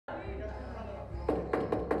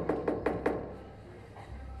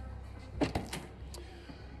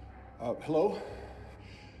Hello?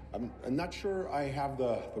 I'm not sure I have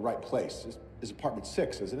the right place. It's apartment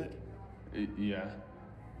 6, isn't it? Yeah.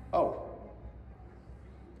 Oh.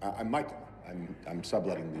 I'm Michael. I'm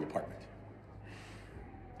subletting the apartment.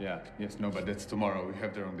 Yeah, yes, no, but that's tomorrow. We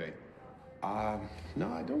have the wrong date.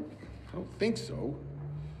 No, I don't think so.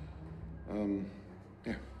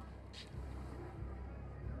 Yeah.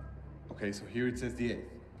 Okay, so here it says the 8th.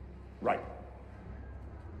 Right.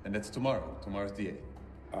 And that's tomorrow. Tomorrow's the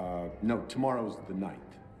 8th. No, tomorrow's the 9th.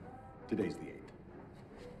 Today's the 8th.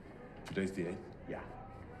 Today's the 8th? Yeah.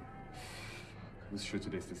 I was sure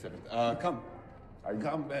today's the 7th. Come.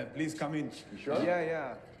 Come, please come in. You sure?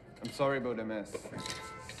 Yeah. I'm sorry about the mess.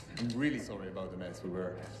 I'm really sorry about the mess. We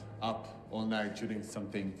were up all night shooting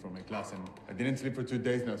something for my class, and I didn't sleep for 2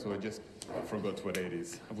 days now, so I just forgot what date it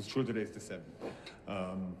is. I was sure today's the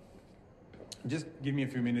 7th. Just give me a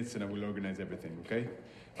few minutes and I will organize everything, okay?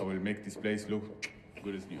 I will make this place look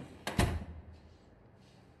good as new.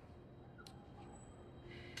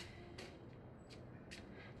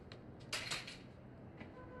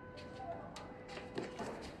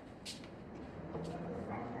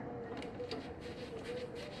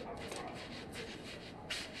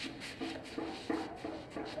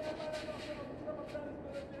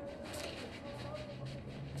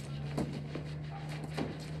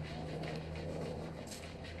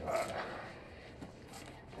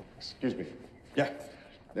 Excuse me. Yeah.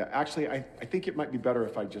 Actually, I think it might be better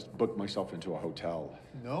if I just booked myself into a hotel.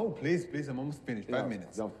 No, please, I'm almost finished. 5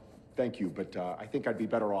 minutes. No, thank you, but I think I'd be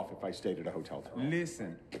better off if I stayed at a hotel tomorrow.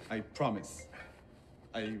 Listen, I promise.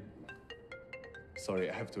 Sorry,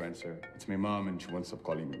 I have to answer. It's my mom and she won't stop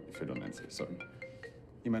calling me if I don't answer. Sorry.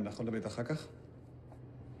 אמא, אני לא יכול לדבר אחר כך?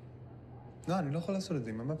 לא, אני לא יכול לעשות את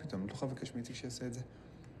זה. אמא, מה פתאום? אני לא יכול לבקש מאיציק שיעשה את זה.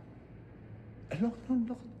 לא.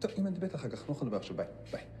 טוב, אמא, נדבר אחר כך. לא יכול לדבר עכשיו.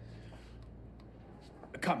 ביי.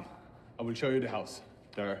 Come. I will show you the house.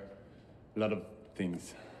 There are a lot of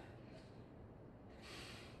things.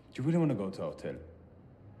 Do you really want to go to a hotel?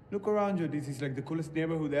 Look around you. This is like the coolest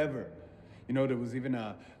neighborhood ever. You know, there was even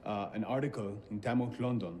an article in Time Out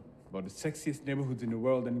London about the sexiest neighborhoods in the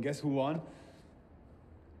world, and guess who won?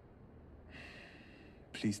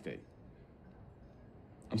 Please stay.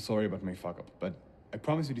 I'm sorry about my fuck-up, but I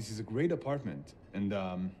promise you this is a great apartment, and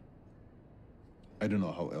I don't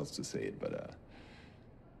know how else to say it, but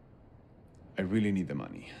I really need the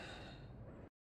money.